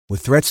With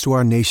threats to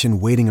our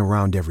nation waiting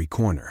around every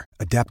corner,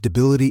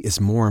 adaptability is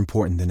more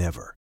important than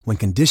ever. When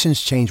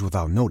conditions change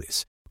without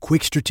notice,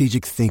 quick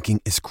strategic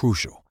thinking is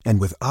crucial.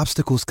 And with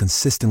obstacles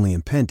consistently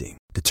impending,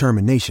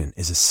 determination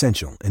is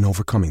essential in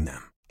overcoming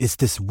them. It's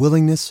this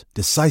willingness,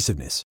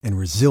 decisiveness, and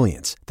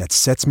resilience that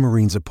sets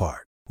Marines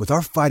apart. With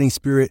our fighting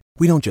spirit,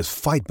 we don't just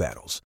fight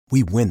battles,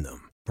 we win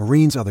them.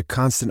 Marines are the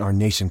constant our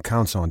nation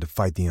counts on to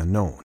fight the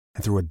unknown.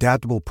 And through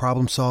adaptable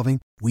problem solving,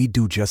 we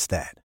do just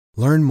that.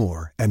 Learn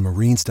more at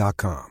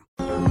marines.com.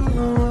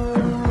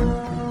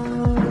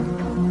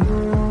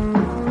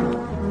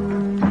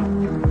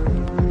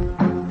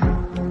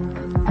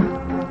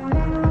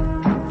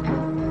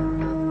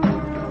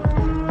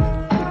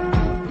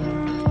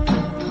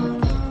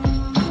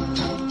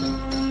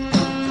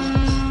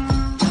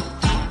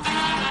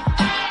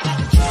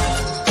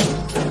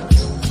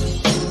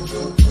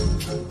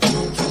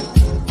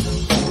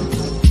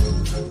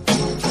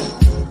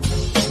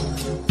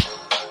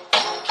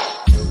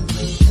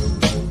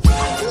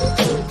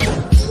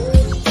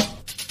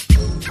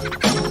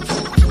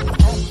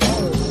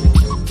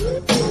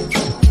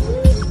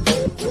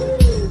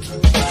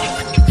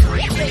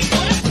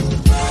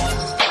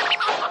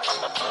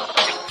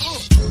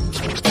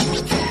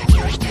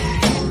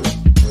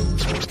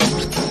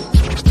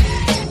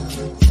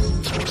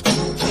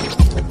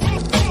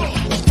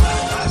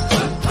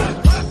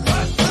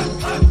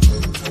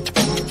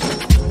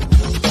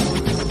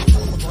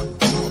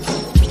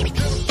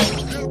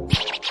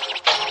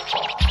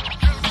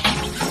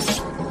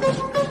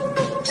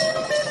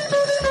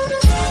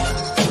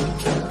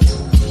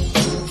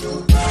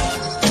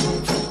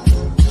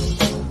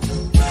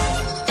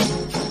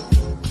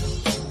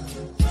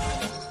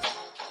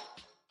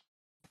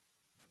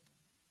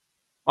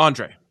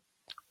 Andre.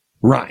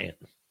 Ryan.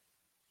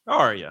 How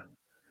are you?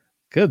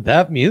 Good.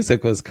 That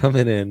music was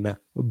coming in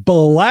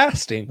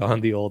blasting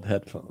on the old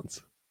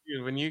headphones.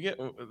 Dude, when you get,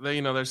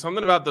 there's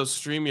something about those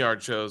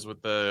StreamYard shows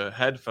with the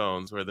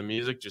headphones where the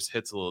music just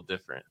hits a little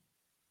different.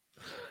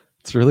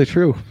 It's really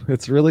true.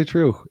 It's really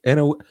true.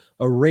 And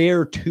a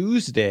rare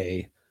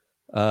Tuesday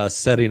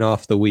setting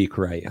off the week,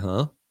 right?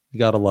 Huh? You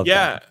got to love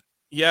that.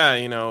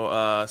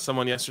 Yeah.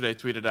 Someone yesterday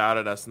tweeted out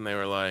at us and they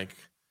were like,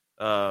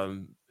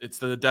 it's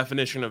the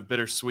definition of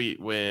bittersweet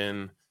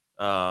when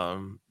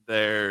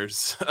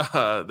there's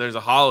a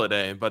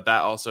holiday, but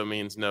that also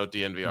means no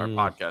DNVR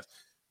podcast.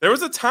 There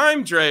was a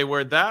time, Dre,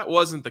 where that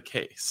wasn't the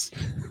case.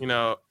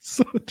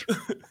 So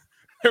true.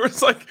 There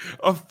was like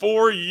a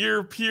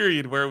 4-year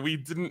period where we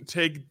didn't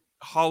take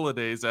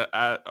holidays at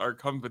our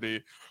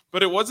company,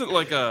 but it wasn't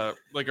like a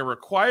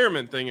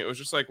requirement thing. It was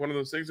just like one of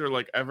those things where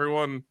like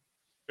everyone,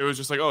 it was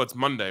just like, oh, it's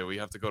Monday, we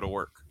have to go to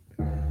work.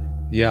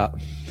 Yeah,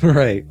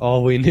 right.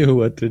 All we knew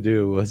what to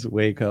do was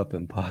wake up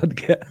and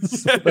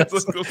podcast.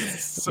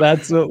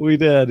 That's what we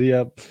did.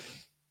 Yep.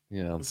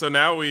 Yeah. So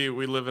now we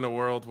live in a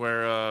world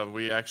where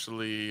we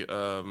actually, if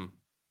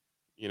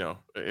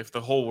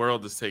the whole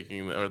world is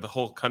taking, or the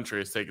whole country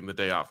is taking the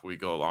day off, we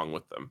go along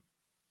with them.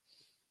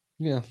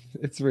 Yeah,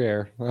 it's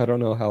rare. I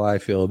don't know how I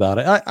feel about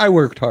it. I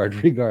worked hard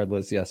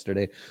regardless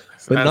yesterday,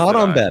 but not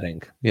on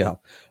betting. Yeah.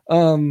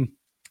 How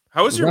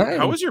was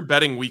your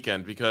betting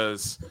weekend?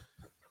 Because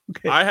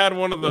okay. I had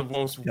one of the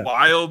most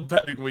wild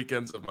betting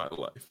weekends of my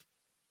life.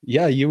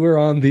 Yeah, you were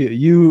on the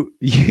you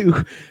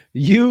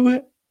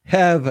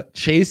have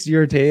chased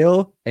your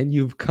tail and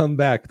you've come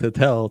back to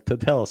tell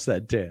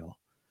said tale.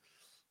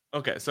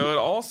 Okay, so it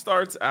all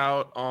starts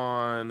out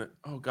on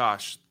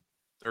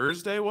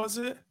Thursday, was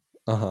it?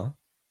 Uh-huh.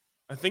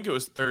 I think it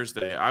was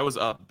Thursday. I was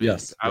up big.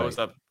 Yes. I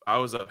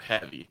was up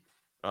heavy.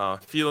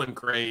 Feeling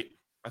great.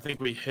 I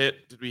think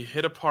did we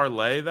hit a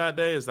parlay that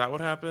day? Is that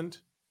what happened?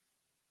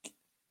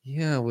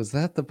 Yeah, was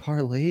that the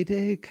parlay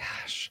day?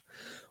 Gosh.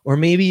 Or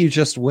maybe you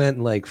just went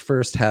like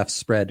first half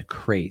spread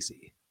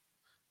crazy.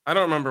 I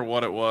don't remember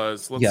what it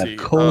was. Let's see.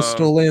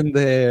 Coastal in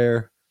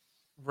there.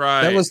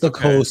 Right. That was the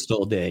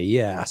Coastal day.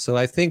 Yeah. So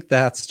I think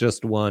that's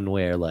just one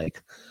where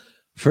like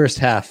first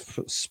half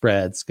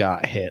spreads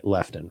got hit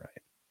left and right.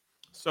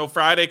 So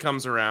Friday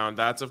comes around.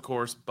 That's, of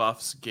course,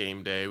 Buffs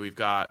game day. We've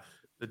got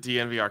the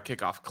DNVR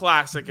Kickoff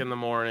Classic in the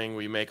morning.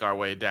 We make our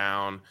way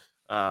down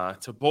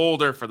to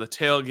Boulder for the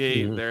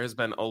tailgate. Mm-hmm. There has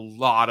been a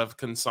lot of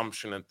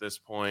consumption at this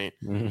point.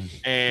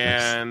 Mm-hmm.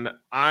 And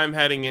I'm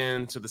heading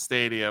into the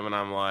stadium, and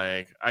I'm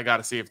like, I got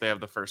to see if they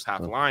have the first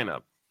half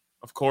lineup.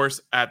 Of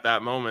course, at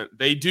that moment,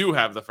 they do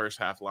have the first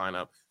half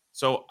lineup.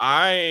 So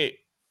I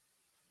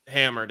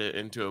hammered it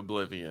into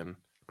oblivion.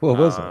 What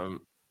was it?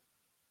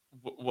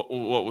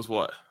 What was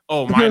what?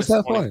 Oh, minus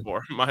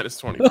 24. Minus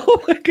 24.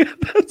 Oh my God,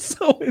 that's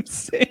so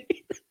insane.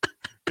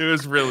 It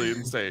was really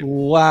insane.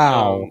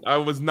 Wow. I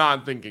was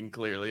not thinking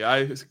clearly.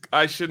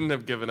 I shouldn't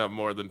have given up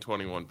more than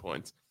 21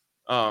 points.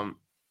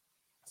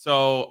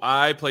 So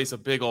I place a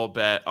big old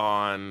bet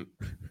on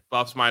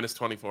Buffs minus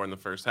 24 in the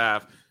first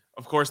half.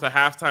 Of course, the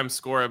halftime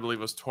score, I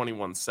believe, was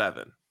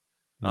 21-7.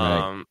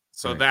 Right.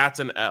 So that's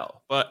an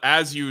L. But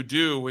as you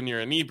do when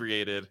you're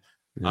inebriated,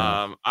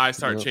 I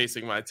start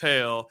chasing my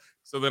tail.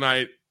 So then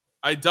I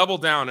double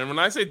down. And when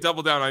I say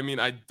double down, I mean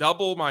I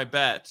double my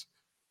bet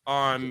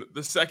on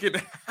the second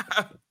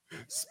half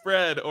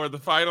spread or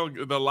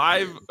the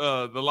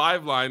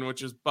live line,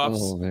 which is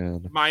Buffs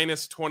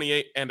minus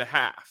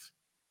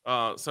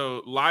 28.5.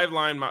 So live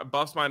line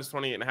Buffs minus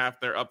 28.5.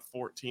 They're up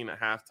 14 at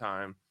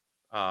halftime.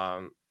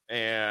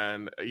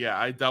 And yeah,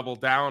 I double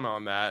down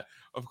on that.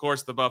 Of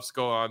course, the Buffs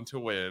go on to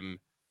win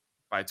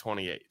by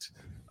 28.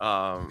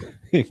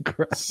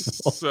 Incredible.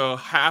 So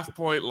 0.5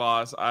 point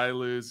loss. I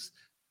lose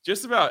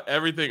just about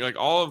everything, like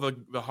all of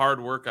the hard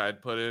work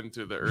I'd put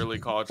into the early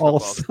college football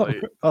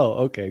slate. Oh,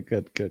 okay,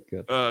 good.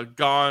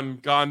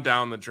 Gone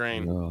down the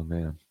drain. Oh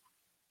man.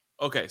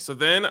 Okay, so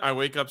then I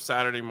wake up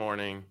Saturday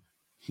morning.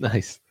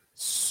 Nice.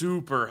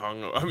 Super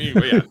hungover. I mean,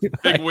 yeah,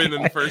 big win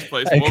in the first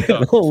place. I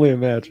can only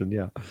imagine.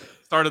 Yeah.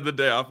 Started the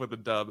day off with a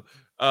dub.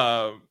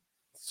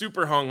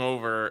 Super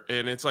hungover,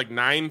 and it's like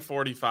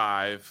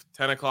 9:45.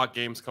 10 o'clock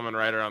game's coming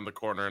right around the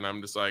corner, and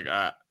I'm just like,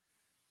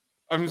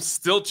 I'm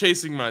still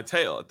chasing my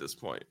tail at this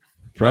point.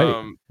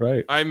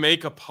 Right. I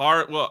make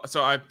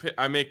so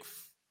I make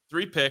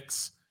 3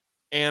 picks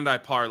and I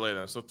parlay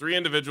them. So 3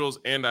 individuals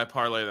and I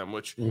parlay them,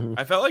 which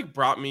I felt like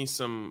brought me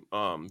some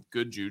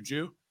good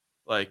juju.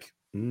 Like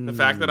the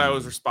fact that I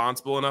was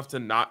responsible enough to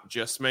not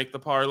just make the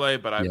parlay,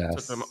 but I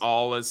took them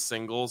all as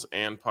singles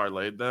and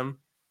parlayed them.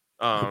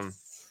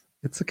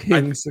 It's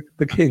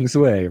the king's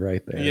way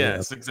right there.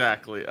 Yes,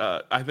 exactly.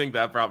 I think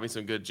that brought me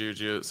some good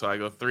juju. So I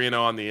go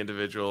 3-0 on the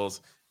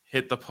individuals.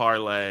 Hit the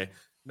parlay.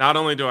 Not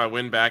only do I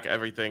win back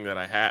everything that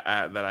I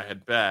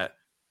had bet,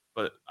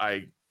 but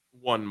I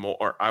won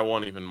more. I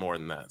won even more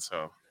than that.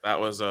 So that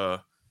was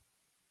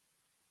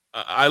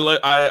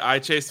I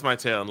chased my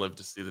tail and lived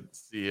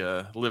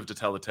to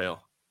tell the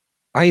tale.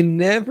 I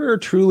never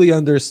truly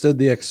understood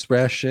the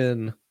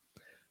expression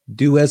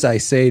 "do as I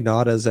say,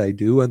 not as I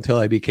do" until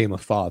I became a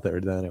father.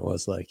 Then it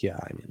was like, yeah,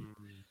 I mean,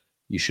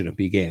 you shouldn't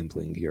be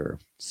gambling. You're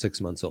 6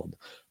 months old.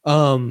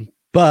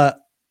 But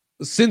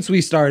since we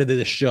started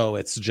this show,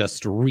 it's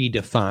just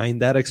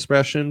redefined that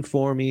expression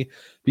for me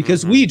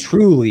because we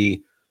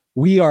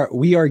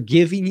are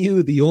giving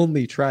you the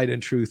only tried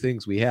and true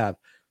things we have.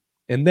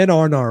 And then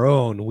on our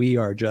own, we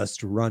are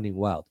just running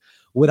wild.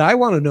 What I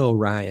want to know,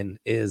 Ryan,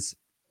 is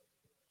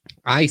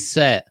I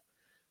set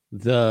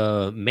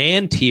the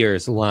man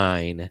tiers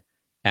line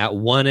at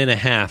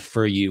 1.5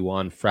 for you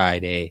on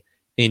Friday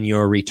in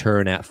your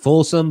return at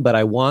Folsom, but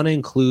I want to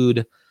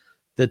include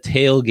the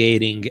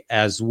tailgating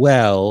as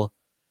well.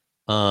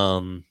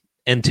 And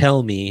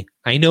tell me,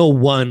 I know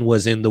 1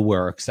 was in the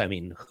works. I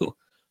mean,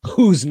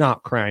 who's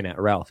not crying at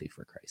Ralphie,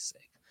 for Christ's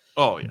sake?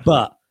 Oh, yeah.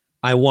 But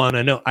I want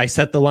to know, I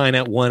set the line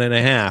at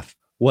 1.5.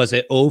 Was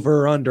it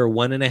over or under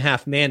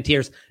 1.5 man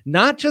tiers?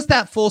 Not just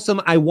that Folsom.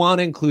 I want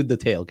to include the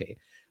tailgate.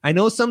 I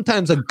know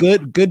sometimes a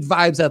good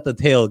vibes at the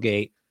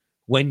tailgate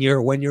when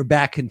you're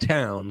back in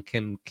town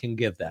can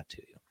give that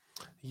to you.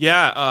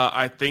 Yeah,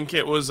 I think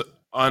it was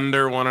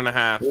under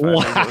 1.5. Wow.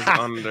 I think it was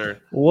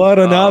under. What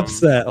an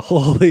upset.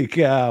 Holy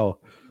cow.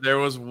 There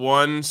was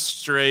 1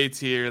 stray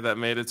tear that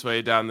made its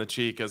way down the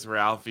cheek as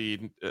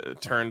Ralphie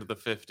turned the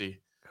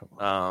 50.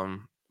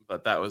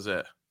 But that was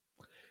it.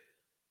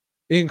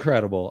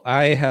 Incredible.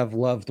 I have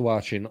loved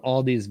watching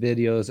all these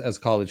videos as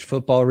college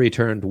football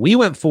returned. We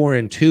went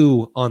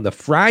 4-2 on the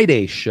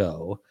Friday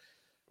show.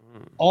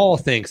 All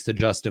thanks to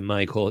Justin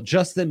Michael.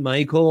 Justin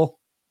Michael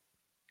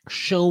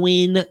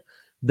showing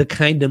the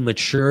kind of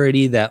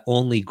maturity that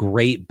only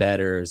great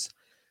bettors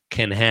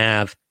can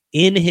have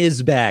in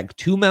his bag.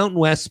 2 Mountain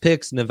West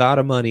picks,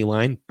 Nevada money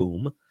line,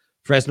 boom.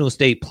 Fresno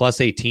State plus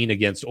 18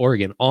 against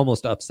Oregon,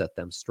 almost upset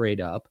them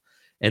straight up.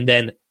 And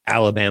then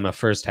Alabama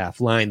first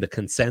half line, the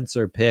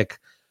consensus pick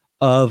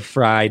of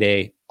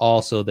Friday,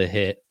 also the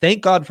hit.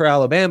 Thank God for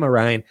Alabama,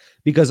 Ryan,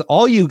 because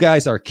all you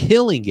guys are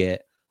killing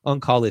it on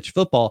college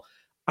football.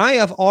 I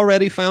have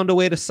already found a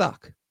way to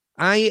suck.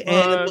 I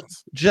am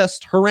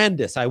just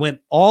horrendous. I went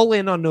all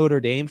in on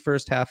Notre Dame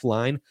first half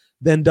line,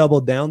 then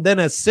doubled down. Then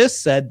as Sis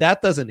said,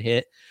 that doesn't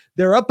hit.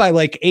 They're up by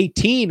like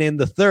 18 in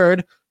the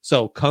third.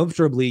 So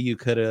comfortably you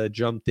could have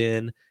jumped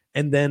in.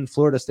 And then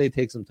Florida State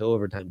takes them to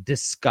overtime.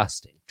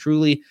 Disgusting.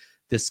 Truly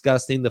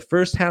disgusting. The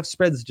first half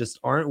spreads just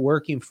aren't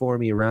working for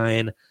me,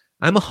 Ryan.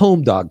 I'm a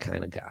home dog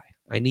kind of guy.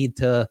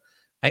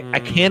 I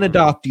can't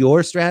adopt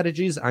your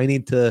strategies. I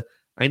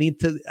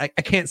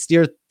can't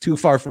steer too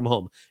far from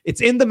home.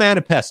 It's in the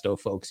manifesto,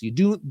 folks.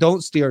 You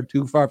don't steer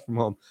too far from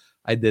home.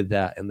 I did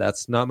that, and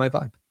that's not my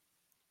vibe.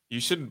 We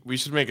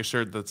should make a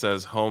shirt that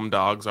says "Home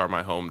dogs are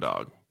my home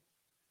dog."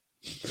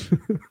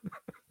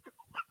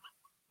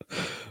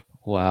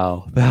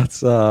 Wow,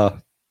 that's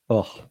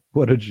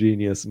what a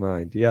genius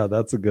mind. Yeah,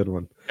 that's a good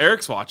one.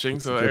 Eric's watching,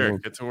 so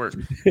Eric, get to work.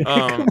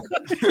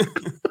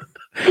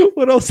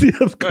 What else do you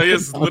have? He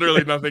has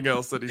literally nothing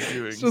else that he's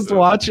doing. Just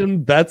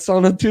watching bets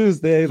on a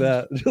Tuesday,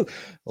 that just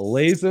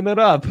lazing it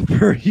up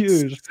for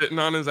huge. Sitting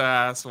on his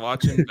ass,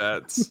 watching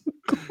bets.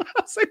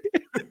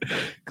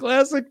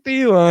 Classic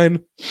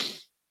D-line.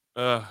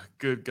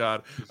 Good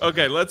God.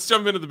 Okay, let's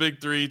jump into the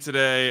big 3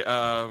 today.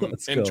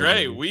 And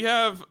Dre, we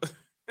have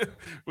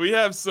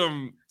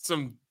some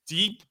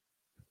deep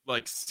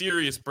like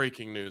serious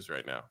breaking news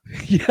right now.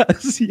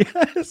 Yes.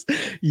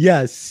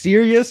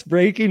 Serious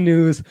breaking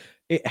news.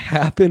 It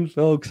happened,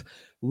 folks.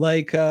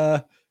 Like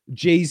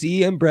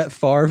Jay-Z and Brett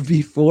Favre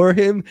before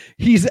him.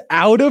 He's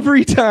out of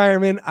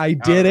retirement. I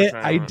did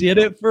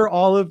it for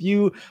all of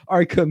you.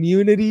 Our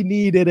community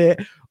needed it.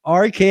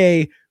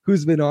 RK,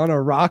 who's been on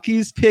a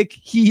Rockies pick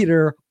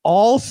heater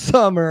all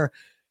summer,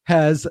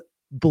 has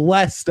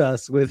blessed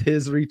us with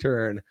his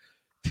return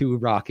to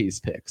Rockies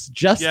picks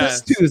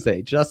this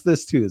Tuesday.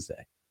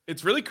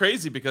 It's really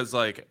crazy because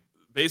like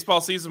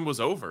baseball season was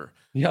over.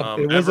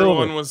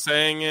 Everyone was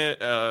saying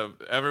it.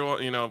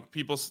 Everyone,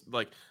 people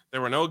like there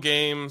were no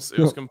games. It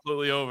was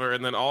completely over.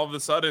 And then all of a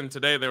sudden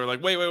today they were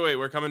like, wait,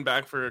 we're coming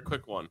back for a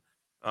quick one.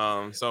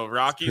 So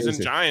Rockies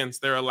and Giants,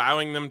 they're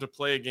allowing them to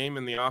play a game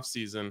in the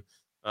offseason.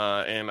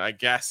 And I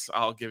guess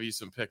I'll give you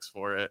some picks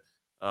for it.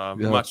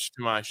 Much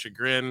to my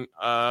chagrin.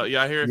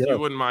 If you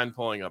wouldn't mind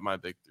pulling up my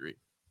big three.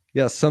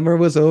 Yeah, summer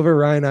was over,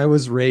 Ryan. I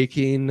was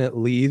raking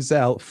leaves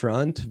out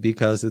front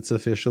because it's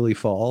officially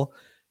fall.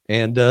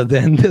 And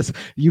then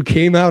you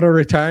came out of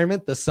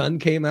retirement. The sun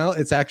came out.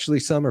 It's actually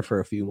summer for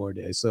a few more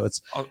days. So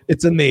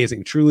it's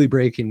amazing. Truly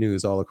breaking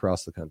news all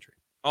across the country.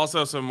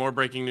 Also, some more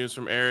breaking news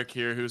from Eric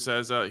here, who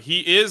says he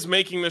is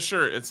making the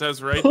shirt. It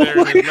says right there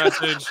in his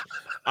message,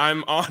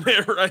 I'm on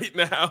it right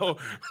now.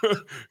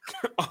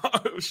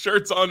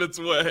 Shirt's on its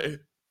way.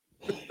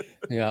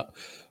 Yeah.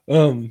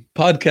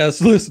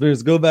 Podcast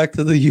listeners, go back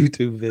to the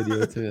YouTube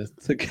video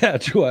to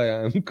catch why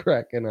I'm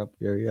cracking up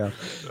here. Yeah.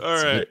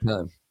 All right.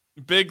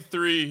 Big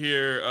three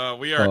here.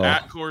 We are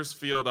at Coors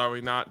Field, are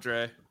we not,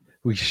 Dre?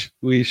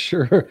 We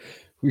sure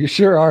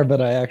are,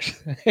 but I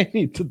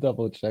need to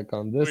double check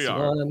on this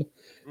one.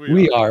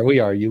 We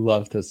are. You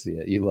love to see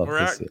it.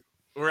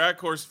 We're at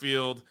Coors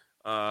Field,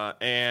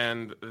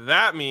 and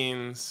that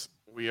means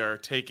we are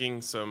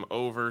taking some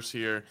overs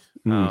here.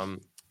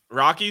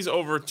 Rockies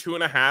over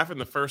 2.5 in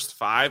the first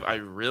 5. I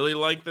really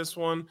like this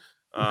one.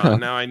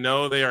 Now I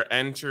know they are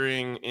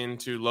entering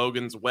into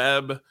Logan's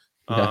Web,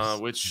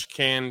 which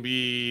can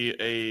be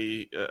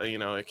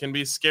it can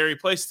be a scary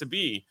place to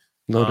be.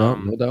 No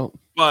doubt.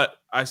 But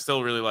I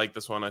still really like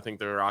this one. I think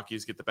the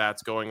Rockies get the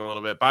bats going a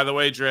little bit. By the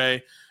way,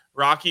 Dre,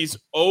 Rockies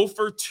 0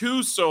 for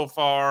 2 so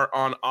far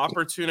on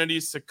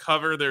opportunities to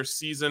cover their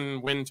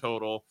season win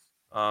total.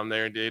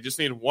 They just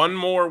need one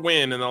more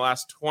win in the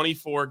last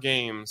 24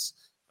 games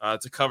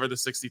to cover the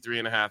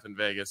 63.5 in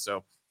Vegas.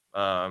 So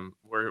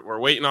we're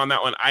waiting on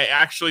that one. I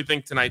actually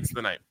think tonight's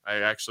the night.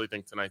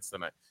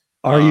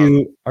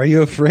 Are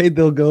you afraid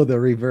they'll go the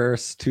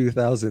reverse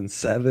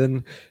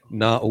 2007,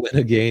 not win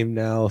a game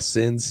now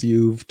since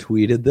you've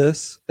tweeted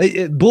this?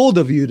 Bold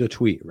of you to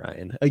tweet,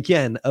 Ryan.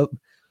 Again,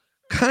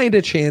 kind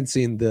of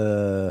chancing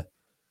the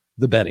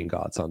betting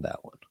gods on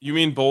that one. You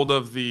mean bold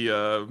of the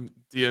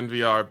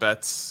DNVR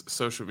bets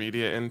social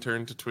media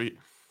intern to tweet?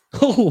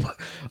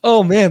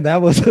 Oh man,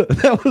 that was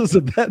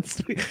a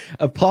bet.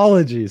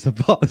 Apologies.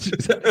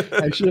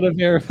 I should have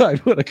verified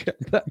what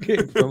that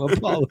came from.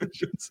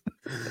 Apologies.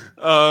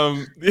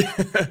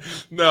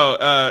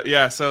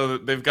 So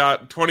they've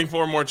got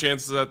 24 more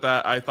chances at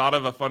that. I thought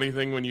of a funny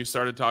thing when you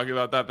started talking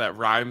about that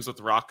rhymes with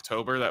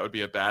Rocktober. That would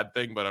be a bad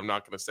thing, but I'm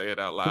not going to say it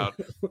out loud.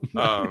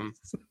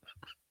 Nice.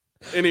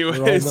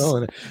 Anyways,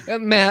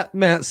 and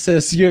Matt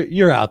says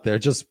you're out there.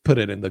 Just put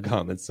it in the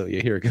comments so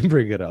you can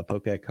bring it up.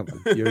 Okay, come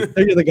on. You're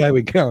the guy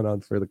we count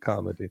on for the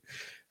comedy.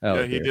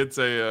 Yeah, he did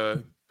say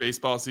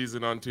baseball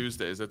season on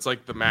Tuesdays. It's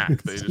like the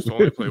MAC. They just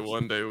only play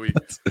one day a week.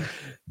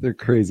 They're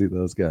crazy,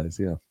 those guys.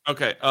 Yeah.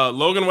 Okay.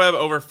 Logan Webb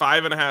over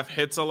 5.5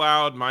 hits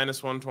allowed,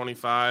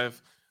 -125.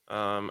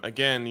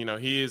 Again,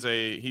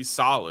 he's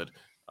solid.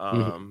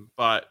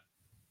 But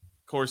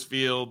Coors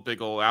Field,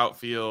 big old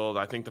outfield.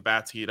 I think the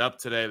bats heat up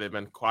today. They've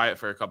been quiet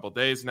for a couple of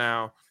days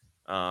now.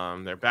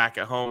 They're back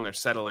at home. They're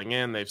settling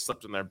in. They've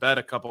slept in their bed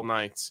a couple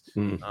nights.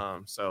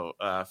 So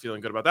feeling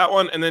good about that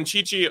one. And then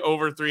Chi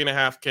over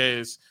 3.5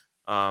 Ks.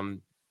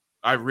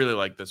 I really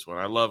like this one.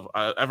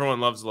 Everyone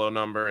loves low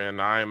number,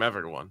 and I am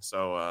everyone.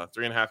 So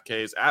 3.5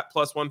 Ks at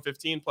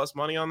 +115 plus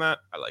money on that.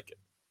 I like it.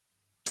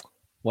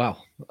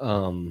 Wow.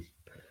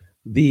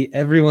 The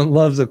everyone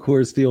loves a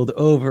Coors Field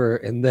over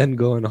and then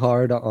going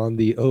hard on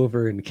the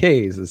over in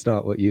Ks is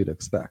not what you'd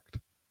expect.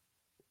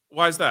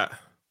 Why is that?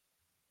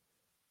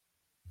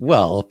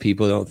 Well,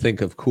 people don't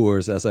think of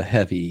Coors as a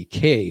heavy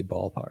K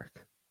ballpark.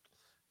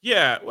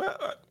 Yeah, well,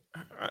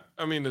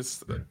 I mean, it's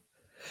the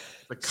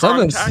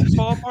contact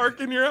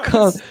ballpark in your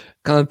eyes.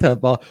 Contact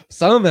ball.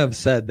 Some have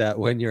said that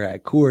when you're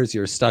at Coors,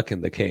 you're stuck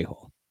in the K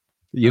hole.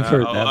 You've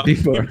heard that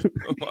before.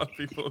 A lot of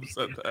people have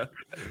said that.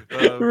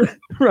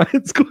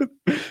 Ryan's good.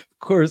 Of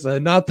course,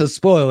 not to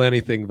spoil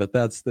anything, but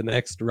that's the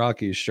next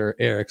Rockies shirt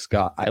Eric's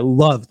got. I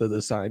love the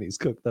design he's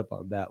cooked up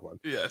on that one.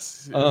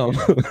 Yes.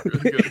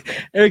 Really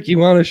Eric, you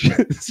want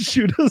to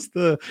shoot us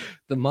the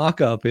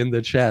mock-up in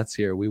the chats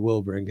here? We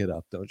will bring it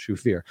up. Don't you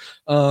fear.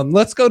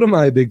 Let's go to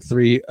my big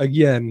three.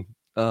 Again,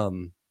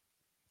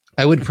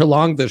 I would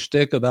prolong the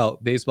shtick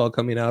about baseball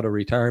coming out of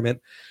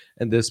retirement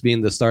and this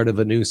being the start of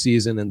a new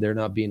season and there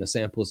not being a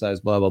sample size,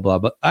 blah, blah, blah.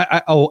 But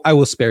I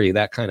will spare you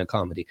that kind of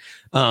comedy.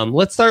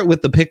 Let's start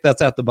with the pick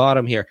that's at the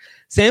bottom here.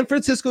 San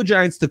Francisco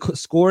Giants to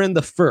score in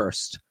the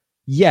first.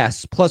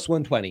 Yes, plus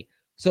 120.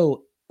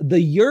 So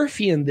the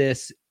Yerfie in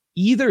this,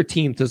 either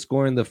team to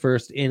score in the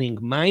first inning,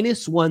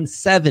 minus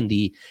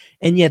 170.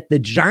 And yet the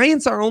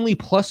Giants are only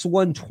plus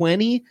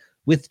 120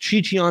 with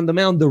Chi-Chi on the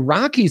mound. The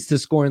Rockies to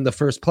score in the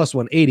first, plus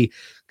 180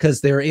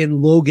 because they're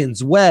in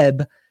Logan's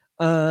Web.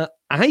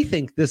 I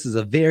think this is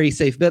a very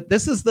safe bet.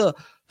 This is the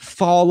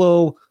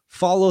follow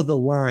the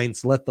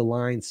lines, let the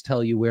lines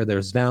tell you where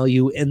there's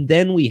value. And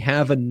then we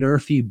have a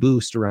Nerfy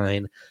boost,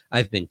 Ryan.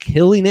 I've been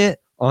killing it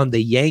on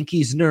the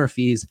Yankees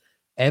Nerfies.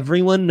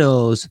 Everyone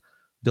knows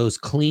those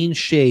clean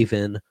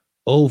shaven,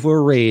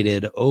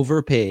 overrated,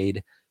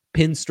 overpaid,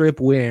 pinstripe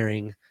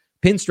wearing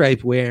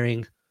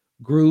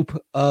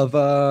group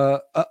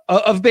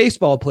of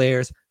baseball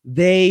players.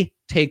 They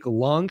take a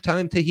long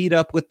time to heat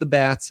up with the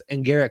bats,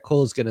 and Garrett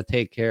Cole is going to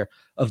take care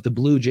of the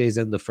Blue Jays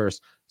in the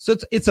first. So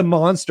it's a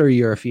monster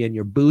Yerfie, and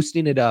you're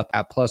boosting it up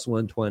at plus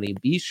 120.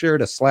 Be sure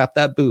to slap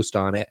that boost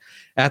on it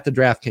at the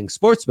DraftKings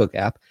Sportsbook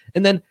app.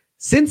 And then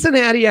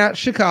Cincinnati at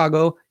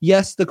Chicago.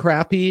 Yes, the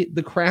crappy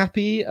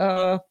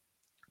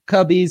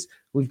Cubbies.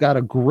 We've got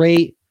a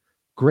great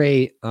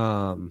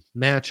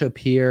matchup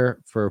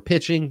here for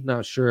pitching.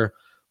 Not sure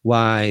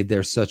why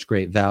there's such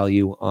great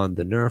value on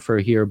the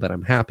Nerfer here, but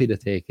I'm happy to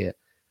take it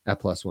at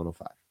plus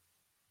 105.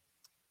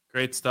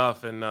 Great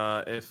stuff. And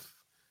if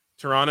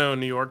Toronto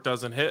and New York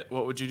doesn't hit,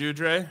 what would you do,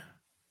 Dre?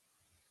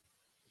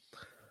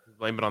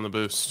 Blame it on the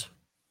boost.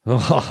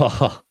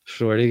 Oh,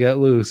 shorty get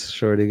loose.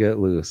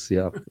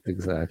 Yep,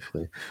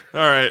 exactly. All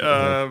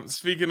right.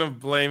 Speaking of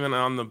blaming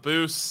on the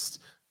boost,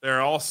 there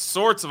are all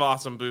sorts of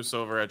awesome boosts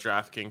over at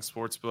DraftKings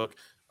Sportsbook,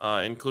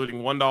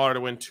 including $1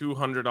 to win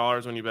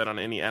 $200 when you bet on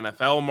any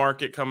NFL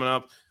market coming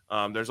up.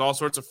 There's all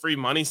sorts of free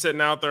money sitting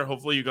out there.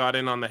 Hopefully you got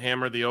in on the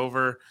hammer the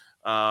over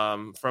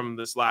from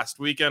this last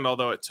weekend,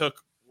 although it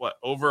took,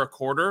 over a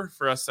quarter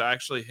for us to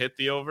actually hit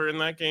the over in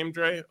that game,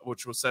 Dre,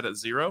 which was set at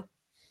 0.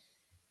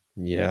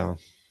 Yeah.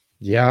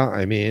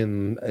 I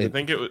mean, I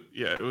think it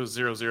was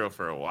 0-0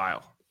 for a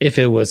while. If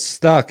it was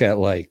stuck at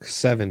like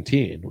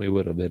 17, we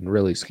would have been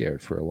really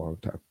scared for a long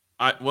time.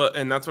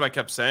 And that's what I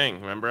kept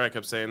saying. Remember, I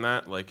kept saying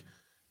that,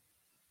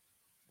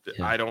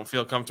 I don't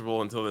feel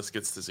comfortable until this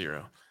gets to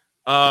 0.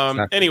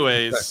 Exactly.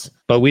 Anyways, exactly.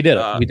 But we did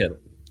it. We did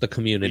it. The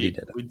community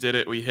did it. We did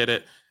it. We hit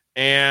it.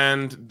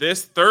 And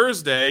this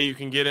Thursday, you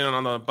can get in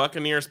on the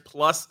Buccaneers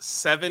plus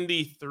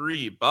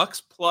 73.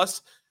 Bucks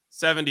plus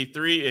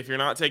 73. If you're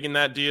not taking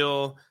that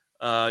deal,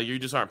 you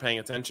just aren't paying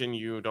attention.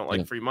 You don't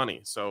like free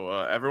money. So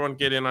everyone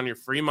get in on your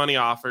free money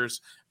offers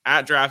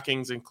at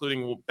DraftKings,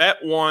 including bet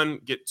one,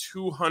 get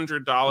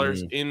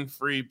 $200 in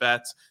free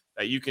bets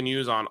that you can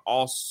use on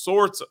all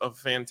sorts of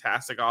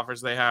fantastic offers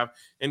they have,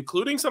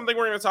 including something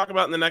we're going to talk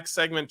about in the next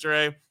segment,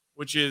 Dre,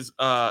 which is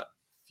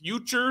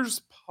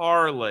futures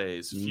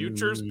parlays.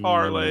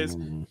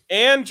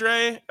 And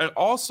Dre,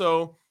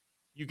 also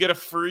you get a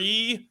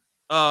free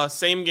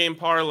same game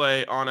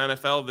parlay on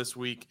NFL this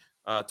week.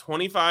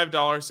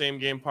 $25 same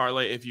game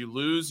parlay. If you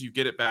lose, you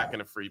get it back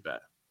in a free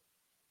bet.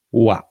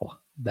 Wow.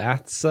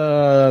 That's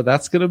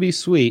gonna be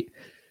sweet.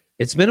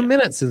 It's been a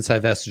minute since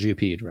I've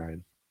SGP'd,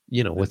 Ryan.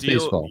 With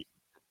baseball.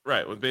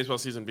 Right, with baseball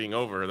season being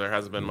over, there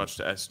hasn't been much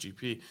to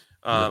SGP.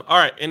 All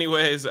right,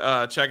 anyways,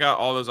 check out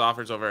all those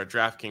offers over at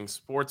DraftKings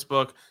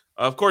Sportsbook.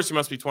 Of course, you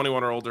must be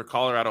 21 or older.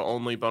 Colorado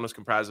only. Bonus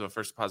comprised of a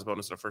first deposit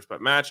bonus and a first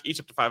bet match, each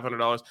up to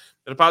 $500.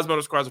 The deposit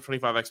bonus requires a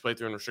 25x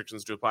playthrough and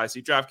restrictions to apply.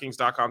 See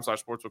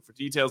DraftKings.com/sportsbook for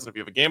details. And if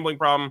you have a gambling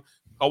problem,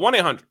 call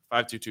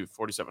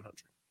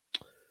 1-800-522-4700.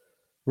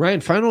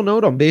 Ryan, final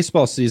note on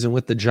baseball season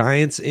with the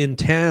Giants in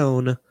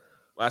town.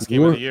 Last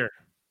game of the year.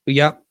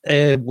 Yep.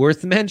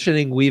 Worth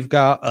mentioning, we've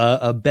got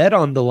a bet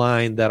on the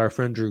line that our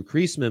friend Drew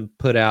Kreisman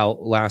put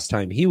out last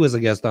time he was a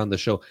guest on the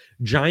show.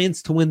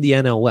 Giants to win the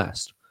NL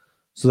West.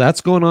 So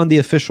that's going on the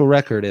official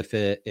record. If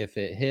it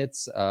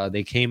hits,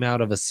 they came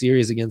out of a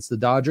series against the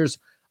Dodgers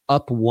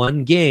up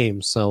 1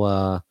 game.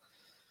 So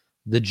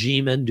the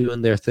G-men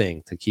doing their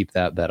thing to keep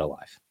that bet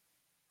alive.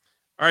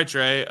 All right,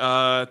 Trey,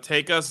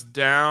 take us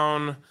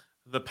down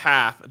the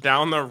path,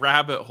 down the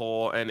rabbit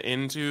hole, and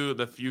into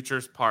the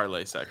futures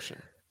parlay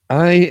section.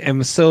 I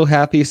am so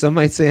happy. Some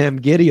might say I'm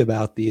giddy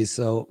about these.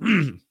 So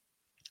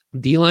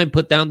D-Line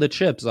put down the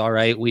chips. All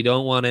right. We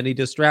don't want any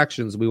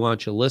distractions. We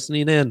want you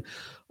listening in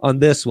on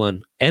this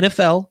one.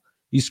 NFL,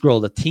 you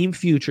scroll to team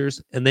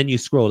futures, and then you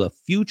scroll to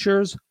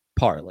futures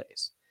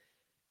parlays.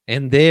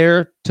 And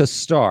there to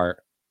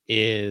start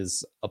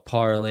is a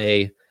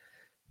parlay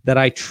that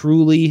I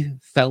truly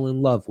fell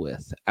in love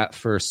with at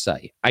first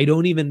sight. I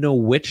don't even know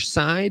which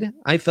side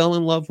I fell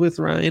in love with,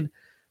 Ryan,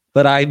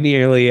 but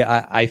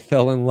I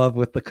fell in love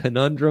with the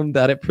conundrum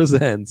that it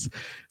presents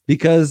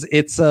because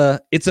it's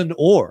an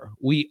or.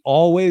 We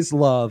always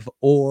love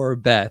or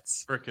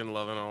bets. Freaking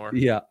love an or.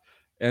 Yeah.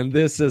 And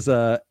this is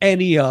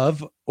any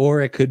of,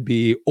 or it could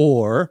be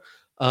or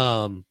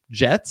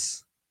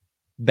Jets,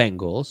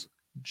 Bengals,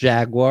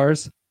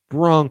 Jaguars,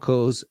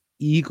 Broncos,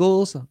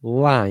 Eagles,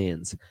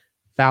 Lions,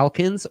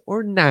 Falcons,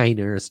 or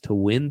Niners to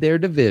win their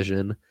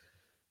division.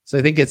 So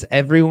I think it's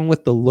everyone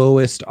with the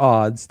lowest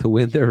odds to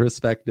win their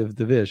respective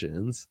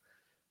divisions.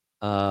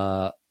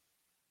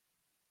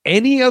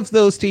 Any of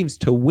those teams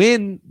to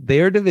win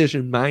their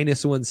division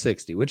minus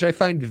 160, which I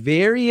find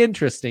very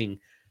interesting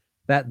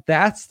that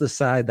that's the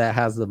side that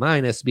has the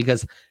minus,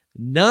 because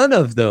none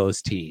of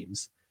those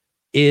teams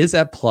is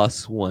at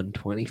plus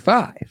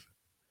 125.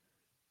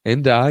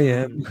 And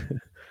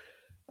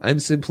I'm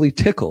simply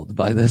tickled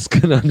by this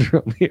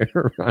conundrum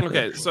here.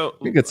 Okay, so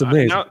I think it's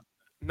amazing.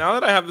 Now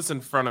that I have this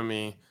in front of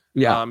me,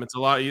 it's a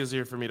lot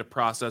easier for me to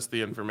process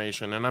the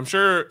information. And I'm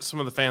sure some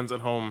of the fans at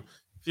home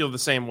feel the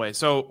same way.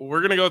 So we're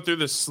going to go through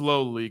this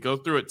slowly, go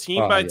through it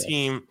team by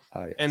team,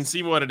 and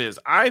see what it is.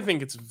 I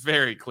think it's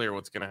very clear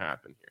what's going to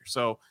happen here.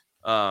 So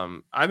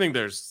I think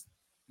there's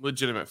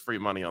legitimate free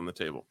money on the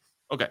table.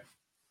 Okay.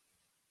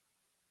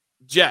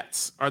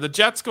 Jets. Are the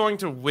Jets going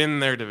to win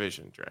their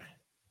division, Dre?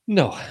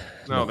 No,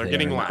 they're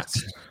getting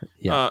last.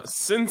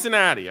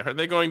 Cincinnati. Are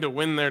they going to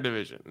win their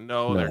division?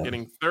 No, they're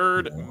getting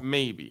third,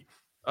 maybe.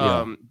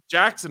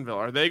 Jacksonville.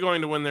 Are they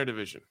going to win their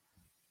division?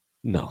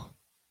 No.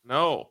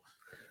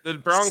 The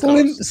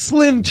Broncos.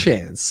 Slim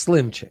chance.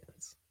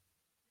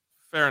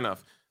 Fair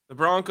enough. The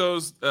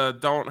Broncos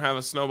don't have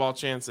a snowball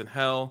chance in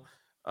hell.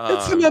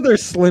 It's another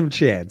slim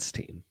chance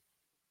team.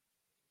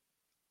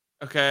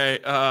 Okay.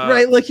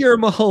 Right, like you're a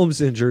Mahomes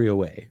injury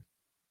away.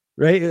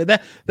 Right?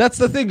 That's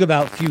the thing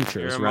about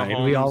futures, right?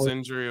 Mahomes we always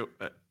injury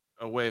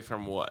away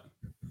from what?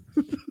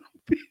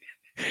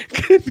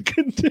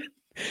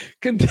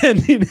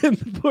 Contending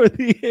for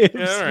the AFC.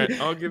 Yeah, all right.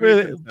 I'll give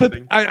you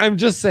but I'm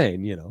just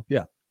saying,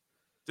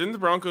 Didn't the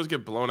Broncos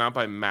get blown out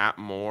by Matt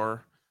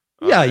Moore?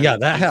 That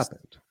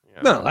happened.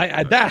 Yeah, no,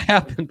 that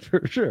happened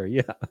for sure.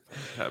 Yeah.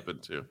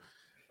 Happened too.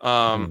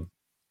 Ow.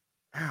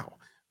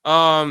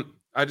 I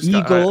just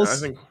Eagles.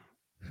 I think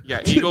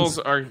Eagles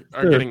are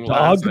getting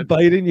dog last.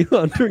 Biting you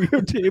under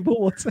your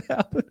table. What's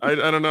happening? I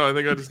don't know. I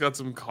think I just got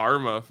some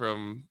karma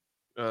from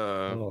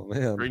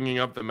bringing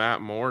up the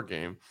Matt Moore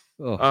game.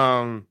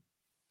 All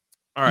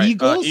right.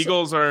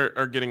 Eagles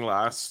are getting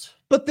last.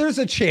 But there's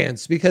a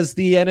chance because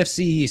the NFC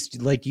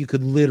East, like you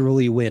could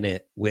literally win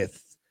it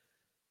with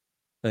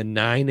a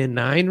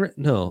 9-9.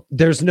 No,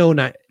 there's no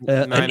 9.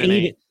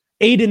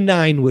 8 and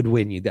 9 would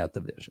win you that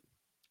division.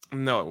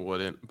 No, it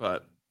wouldn't.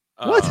 But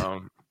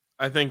what?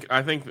 I think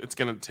it's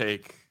going to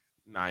take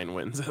 9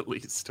 wins at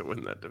least to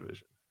win that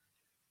division.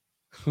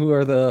 Who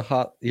are the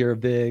hot? You're a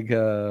big.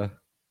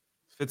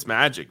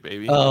 Fitzmagic,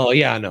 baby. Oh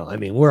yeah, no. I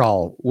mean, we're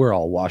all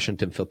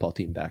Washington football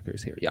team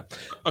backers here. Yeah.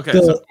 Okay.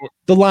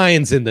 The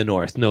Lions in the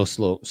North, no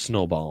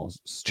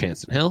snowballs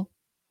chance in hell.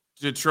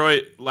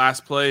 Detroit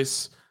last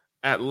place.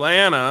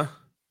 Atlanta.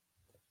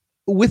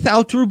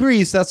 Without Drew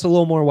Brees, that's a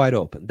little more wide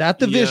open. That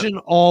division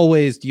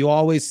you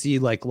always see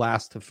like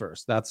last to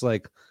first. That's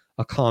like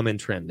a common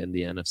trend in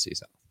the NFC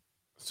South.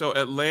 So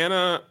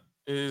Atlanta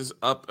is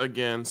up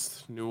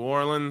against New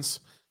Orleans,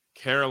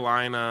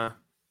 Carolina,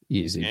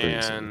 easy,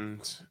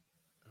 and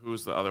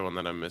who's the other one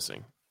that I'm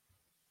missing?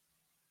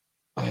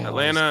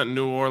 Atlanta,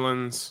 New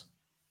Orleans,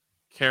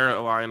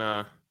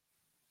 Carolina,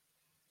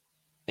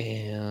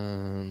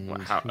 and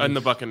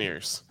the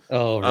Buccaneers.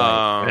 Oh,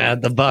 right.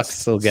 The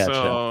Bucs will get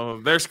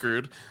so they're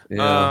screwed.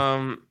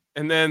 Yeah.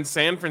 And then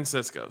San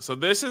Francisco. So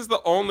this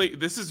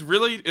is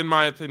really, in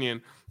my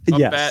opinion, a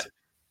bet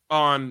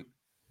on,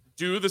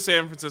 do the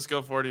San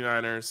Francisco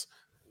 49ers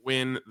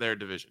win their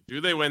division?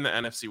 Do they win the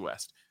NFC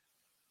West?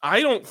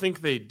 I don't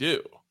think they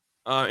do.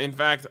 In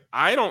fact,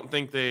 I don't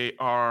think they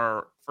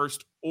are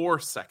first or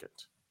second.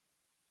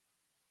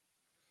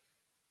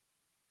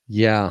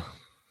 Yeah.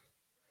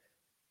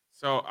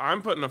 So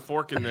I'm putting a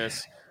fork in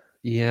this.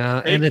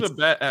 Yeah. Take the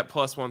bet at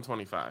plus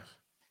 125.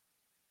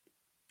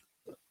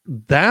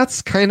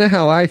 That's kind of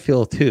how I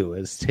feel too,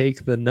 is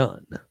take the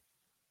none.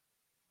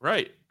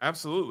 Right.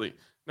 Absolutely.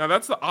 Now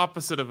that's the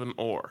opposite of an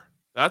or.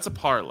 That's a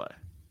parlay.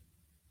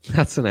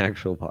 That's an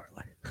actual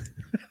parlay.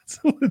 That's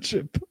a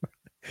legit parlay.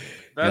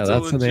 That's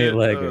an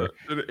 8-legger.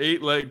 An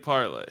 8-leg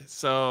parlay.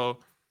 So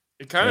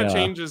it kind of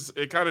changes.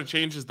 It kind of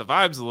changes the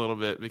vibes a little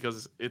bit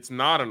because it's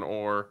not an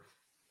or.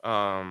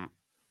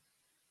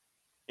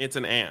 It's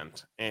an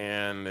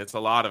and it's a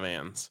lot of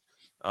ands.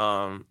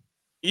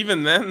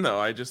 Even then, though,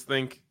 I just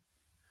think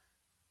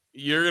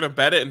you're gonna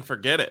bet it and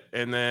forget it,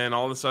 and then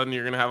all of a sudden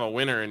you're gonna have a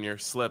winner in your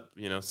slip.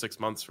 6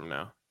 months from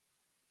now.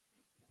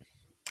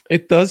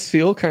 It does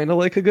feel kind of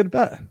like a good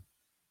bet.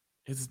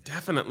 It's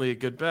definitely a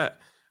good bet.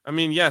 I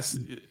mean, yes.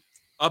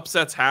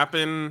 Upsets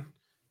happen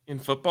in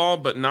football,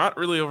 but not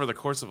really over the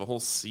course of a whole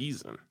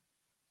season.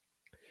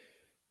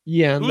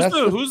 Yeah.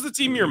 Who's the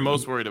team you're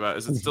most worried about?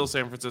 Is it still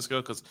San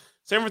Francisco? Because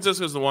San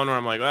Francisco is the one where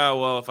I'm like, oh,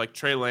 well, if like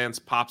Trey Lance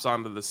pops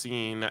onto the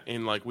scene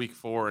in like week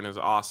 4 and is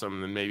awesome,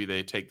 then maybe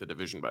they take the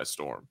division by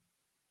storm.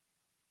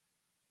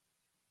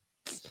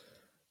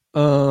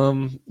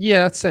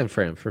 Yeah, it's San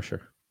Fran for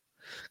sure.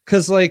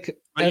 Because like,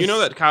 you know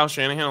that Kyle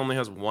Shanahan only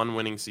has 1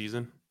 winning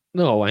season.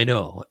 No, I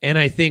know, and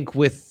I think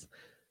with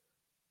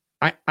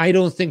I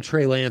don't think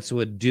Trey Lance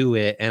would do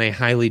it, and I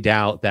highly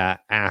doubt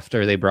that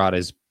after they brought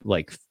his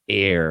like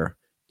heir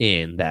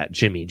in, that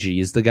Jimmy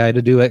G is the guy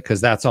to do it, because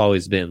that's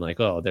always been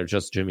like, oh, they're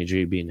just Jimmy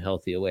G being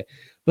healthy away.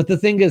 But the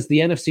thing is, the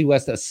NFC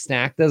West, as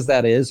stacked as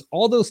that is,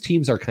 all those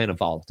teams are kind of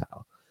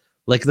volatile.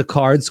 Like the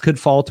Cards could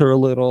falter a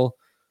little.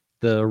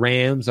 The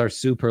Rams are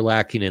super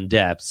lacking in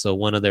depth, so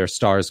one of their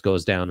stars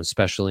goes down,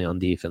 especially on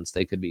defense,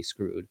 they could be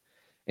screwed.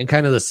 And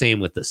kind of the same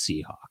with the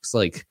Seahawks.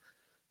 Like,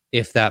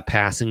 if that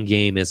passing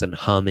game isn't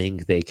humming,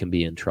 they can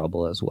be in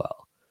trouble as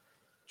well.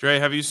 Dre,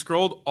 have you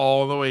scrolled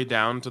all the way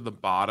down to the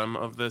bottom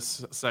of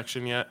this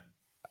section yet?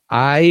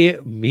 I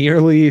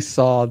merely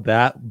saw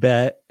that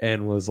bet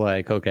and was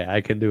like, okay,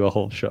 I can do a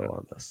whole show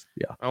on this.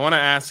 Yeah. I want to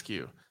ask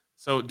you.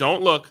 So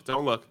don't look.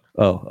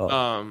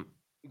 Oh.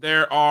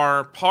 There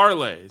are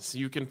parlays.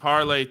 You can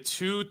parlay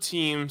 2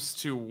 teams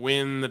to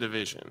win the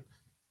division.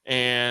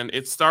 And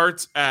it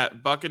starts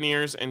at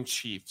Buccaneers and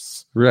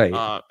Chiefs. Right.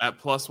 At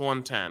plus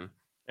 110.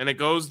 And it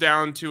goes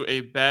down to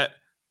a bet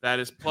that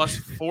is plus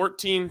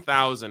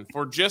 14,000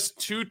 for just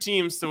 2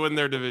 teams to win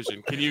their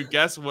division. Can you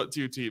guess what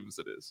 2 teams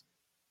it is?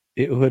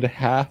 It would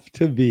have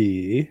to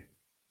be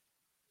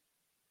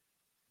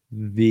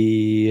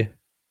the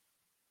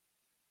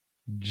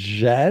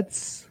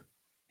Jets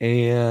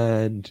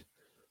and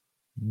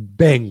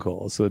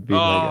Bengals would be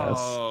my guess.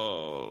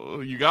 Oh,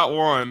 you got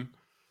one.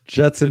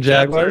 Jets and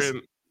Jaguars?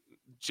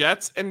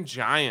 Jets and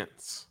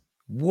Giants.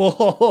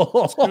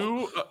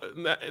 Whoa.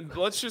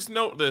 Let's just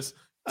note this.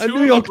 A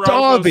New York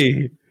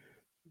Derby.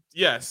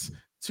 Yes.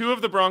 2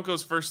 of the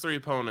Broncos' first 3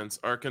 opponents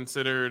are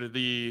considered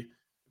the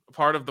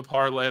part of the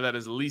parlay that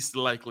is least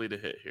likely to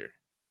hit here.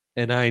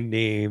 And I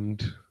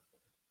named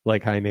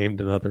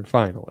another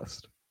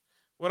finalist.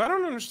 What I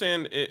don't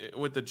understand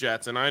with the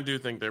Jets, and I do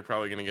think they're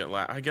probably going to get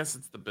I guess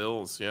it's the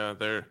Bills. Yeah,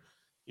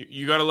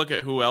 you got to look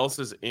at who else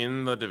is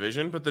in the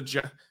division, but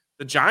the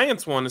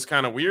Giants one is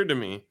kind of weird to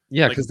me.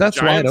 Yeah, because that's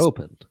Giants, wide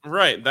open.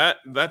 Right.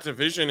 That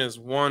division is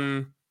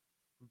one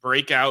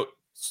breakout,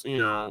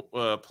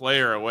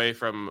 player away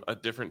from a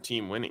different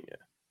team winning it.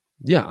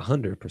 Yeah,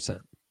 100%.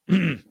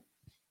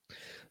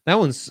 That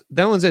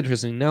one's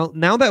interesting.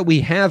 Now that we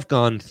have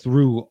gone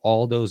through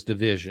all those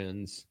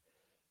divisions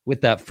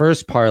with that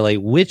first parlay,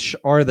 which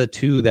are the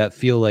 2 that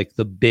feel like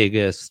the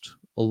biggest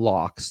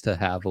locks to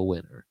have a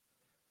winner?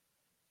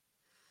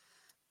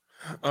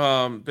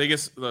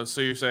 Biggest.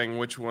 So you're saying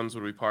which ones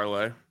would we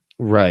parlay?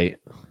 Right.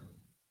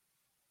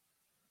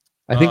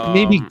 I think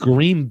maybe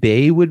Green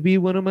Bay would be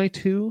one of my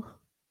 2.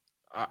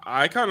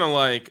 I kind of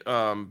like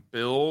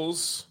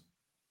Bills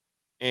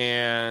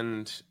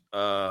and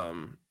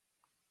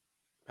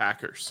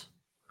Packers.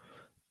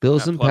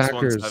 Bills and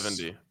Packers.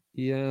 170.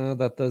 Yeah,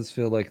 that does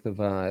feel like the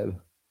vibe.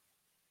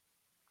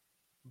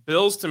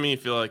 Bills to me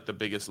feel like the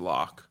biggest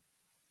lock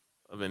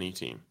of any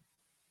team.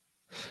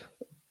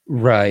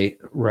 Right.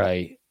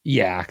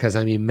 Yeah, because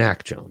I mean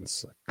Mac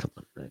Jones. Come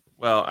on, right?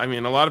 Well, I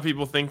mean, a lot of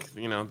people think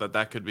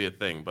that could be a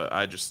thing, but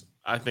I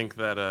think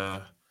that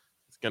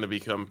it's going to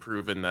become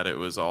proven that it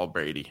was all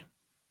Brady.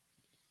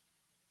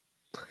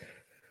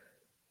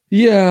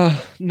 Yeah,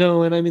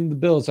 no, and I mean the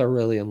Bills are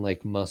really in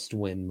like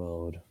must-win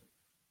mode.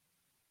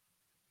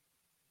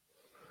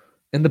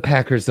 And the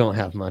Packers don't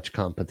have much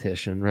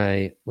competition,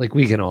 right? Like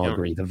we can all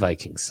agree the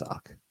Vikings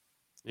suck.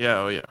 Yeah,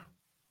 oh yeah.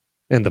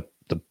 And the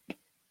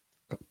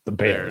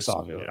Bears,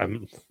 obviously. Yeah.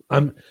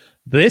 I'm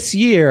this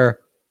year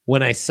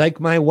when I psych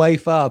my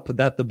wife up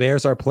that the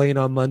Bears are playing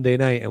on Monday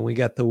night and we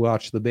get to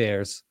watch the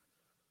Bears.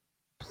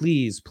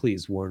 Please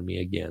warn me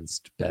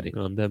against betting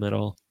on them at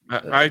all.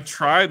 I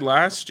tried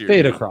last year.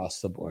 Fade across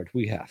the board.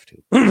 We have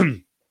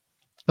to.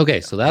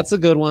 Okay, so that's a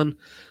good one.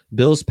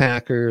 Bills,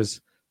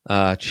 Packers,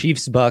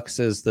 Chiefs, Bucks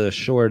is the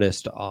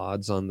shortest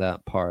odds on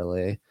that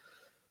parlay.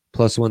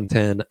 Plus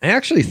 110. I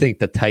actually think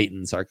the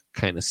Titans are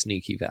kind of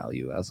sneaky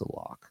value as a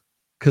lock.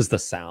 Because the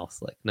South,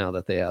 like now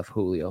that they have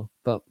Julio.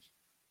 But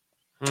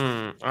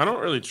I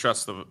don't really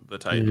trust the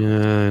Titans.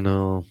 Yeah, I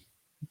know.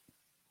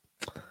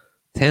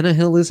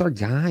 Tannehill is our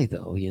guy,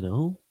 though,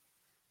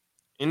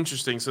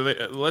 Interesting. So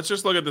let's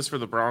just look at this for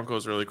the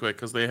Broncos really quick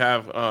because they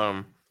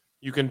have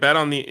you can bet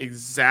on the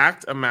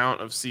exact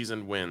amount of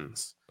season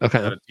wins that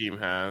a team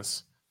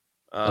has.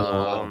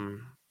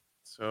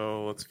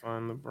 So let's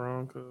find the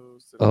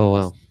Broncos. Oh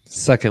wow,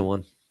 second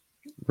one,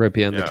 right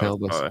behind the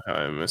Cowboys.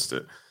 I missed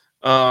it.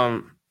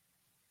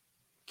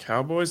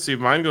 Cowboys. See,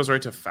 mine goes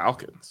right to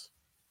Falcons.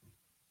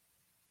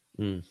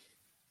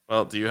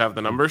 Well, do you have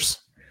the numbers?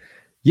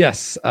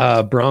 Yes.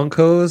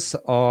 Broncos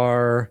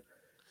are.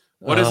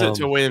 What is it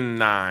to win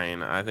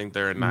 9? I think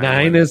they're at 9.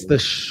 9 is the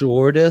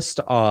shortest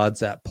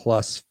odds at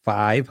plus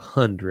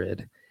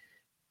 500.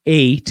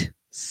 8,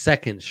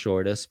 second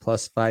shortest,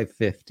 plus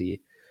 550.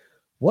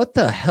 What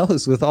the hell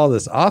is with all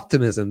this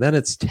optimism? Then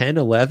it's 10,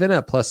 11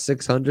 at plus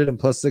 600 and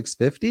plus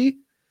 650?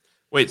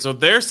 Wait, so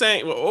they're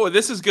saying, oh,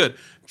 this is good.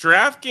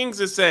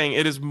 DraftKings is saying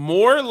it is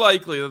more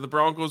likely that the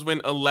Broncos win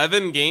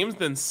 11 games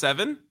than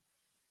 7?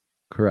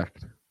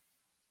 Correct.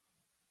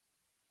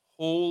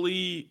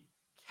 Holy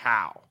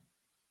cow.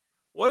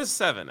 What is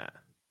 7 at?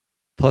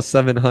 Plus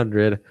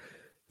 700.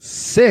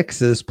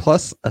 6 is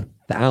plus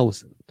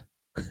 1,000.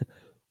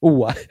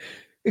 What?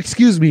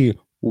 Excuse me.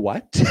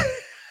 What?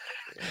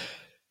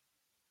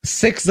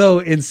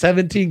 6-0 in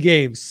 17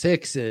 games.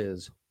 6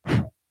 is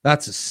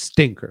that's a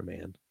stinker,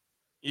 man.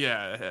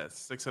 Yeah,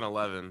 6 and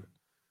 11.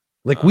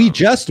 Like we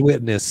just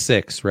witnessed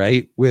 6,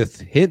 right? With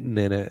Hinton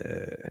in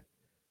it.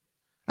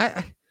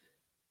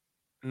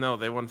 No,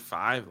 they won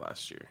 5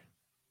 last year.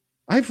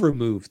 I've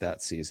removed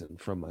that season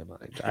from my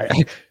mind.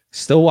 I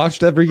still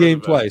watched every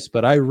game twice,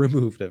 but I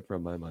removed it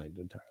from my mind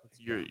entirely.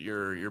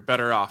 You're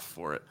better off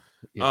for it.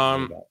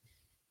 Yeah,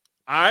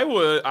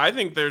 I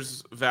think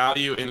there's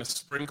value in a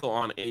sprinkle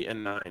on 8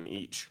 and 9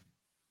 each.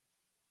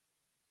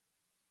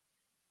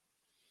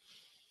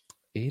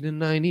 8 and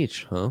 9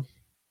 each, huh?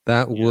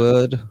 That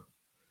would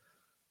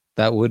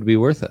be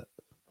worth it.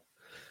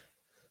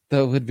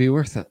 That would be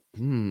worth it.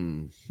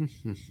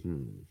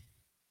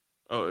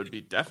 Oh, it would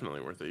be definitely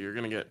worth it. You're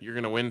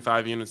gonna win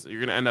 5 units. You're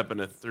gonna end up in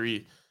a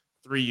three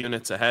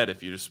units ahead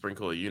if you just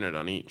sprinkle a unit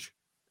on each,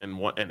 and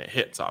it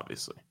hits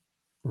obviously.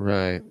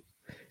 Right.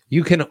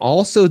 You can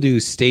also do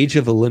stage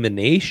of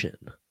elimination,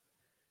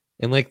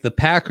 and like the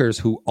Packers,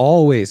 who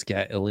always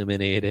get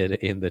eliminated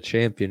in the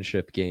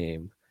championship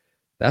game,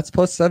 that's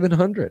plus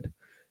 700.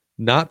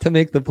 Not to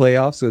make the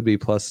playoffs would be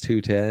plus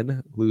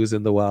 210.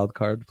 Losing the wild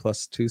card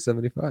plus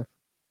 275.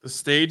 The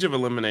stage of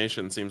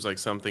elimination seems like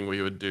something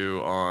we would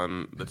do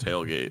on the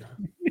tailgate.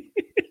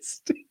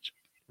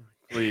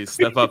 Please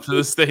step up to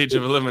the stage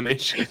of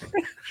elimination.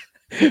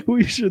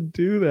 We should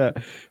do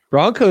that.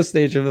 Broncos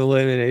stage of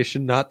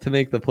elimination, not to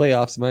make the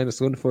playoffs, minus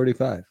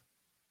 145.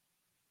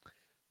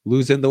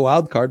 Losing the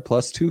wild card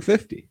plus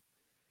 250.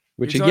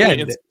 Which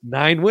again,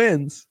 9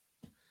 wins.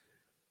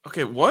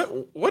 Okay,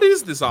 what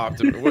is this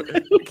optimism?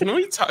 Can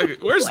we talk?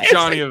 Where's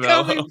Johnny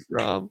Avello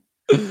from?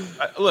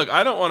 Look,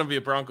 I don't want to be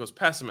a Broncos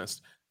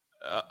pessimist.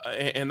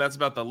 And that's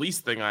about the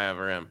least thing I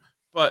ever am.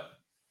 But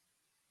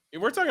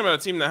we're talking about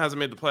a team that hasn't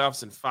made the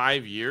playoffs in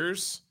 5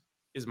 years.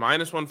 Is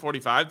minus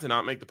 145 to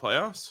not make the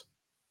playoffs?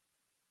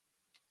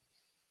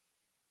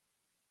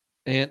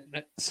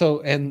 And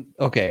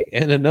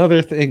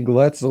another thing,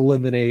 let's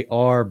eliminate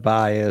our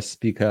bias,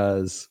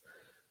 because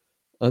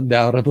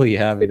undoubtedly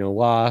having to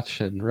watch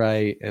and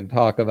write and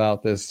talk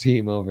about this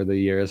team over the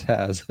years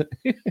has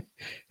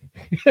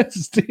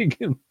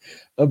taken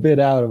a bit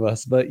out of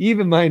us. But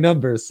even my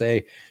numbers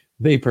say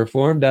they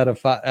performed at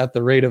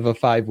the rate of a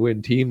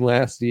 5-win team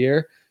last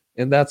year,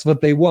 and that's what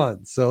they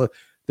won. So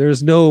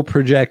there's no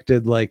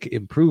projected like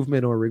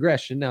improvement or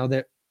regression. Now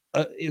that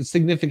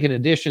significant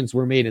additions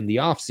were made in the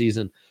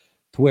offseason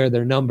to where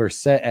their number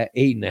set at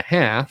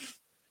 8.5.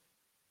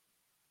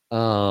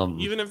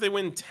 Even if they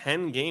win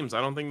 10 games, I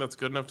don't think that's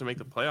good enough to make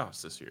the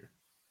playoffs this year.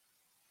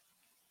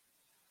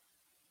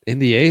 In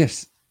the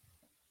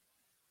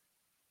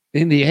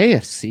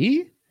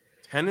AFC?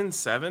 10 and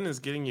 7 is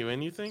getting you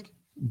in, you think?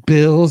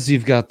 Bills,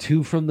 you've got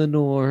 2 from the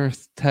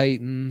North,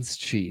 Titans,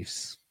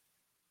 Chiefs.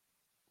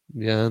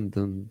 Yeah, and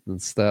then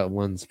it's that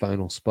one's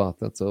final spot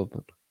that's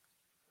open.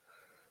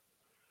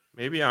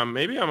 Maybe I'm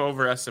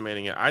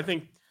overestimating it. I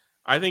think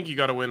you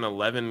got to win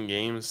 11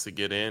 games to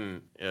get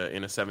in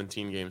a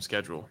 17-game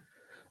schedule.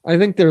 I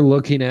think they're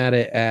looking at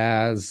it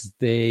as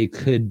they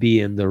could be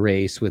in the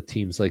race with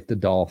teams like the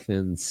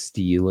Dolphins,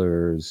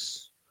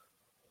 Steelers,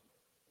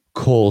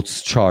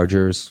 Colts,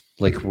 Chargers,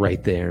 like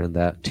right there in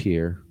that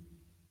tier.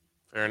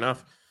 Fair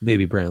enough.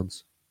 Maybe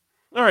Browns.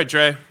 All right,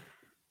 Dre.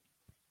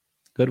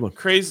 Good one.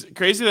 Crazy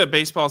that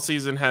baseball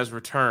season has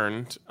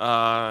returned,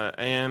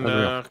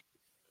 and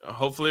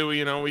hopefully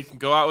we can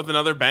go out with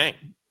another bang.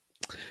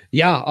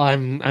 Yeah,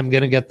 I'm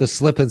gonna get the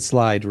slip and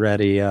slide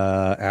ready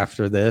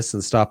after this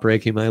and stop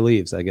breaking my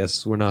leaves. I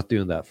guess we're not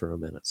doing that for a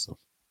minute. So.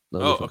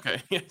 Okay.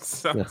 Yes,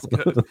 sounds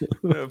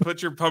good.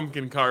 Put your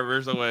pumpkin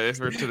carvers away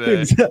for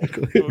today.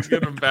 Exactly. We'll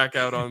get them back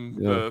out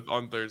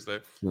on Thursday.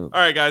 Yeah. All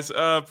right, guys.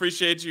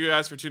 Appreciate you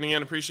guys for tuning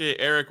in. Appreciate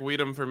Eric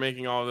Weedham for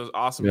making all those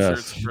awesome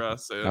shirts for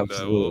us. And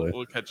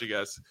we'll catch you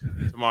guys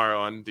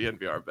tomorrow on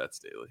DNVR Bets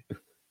Daily.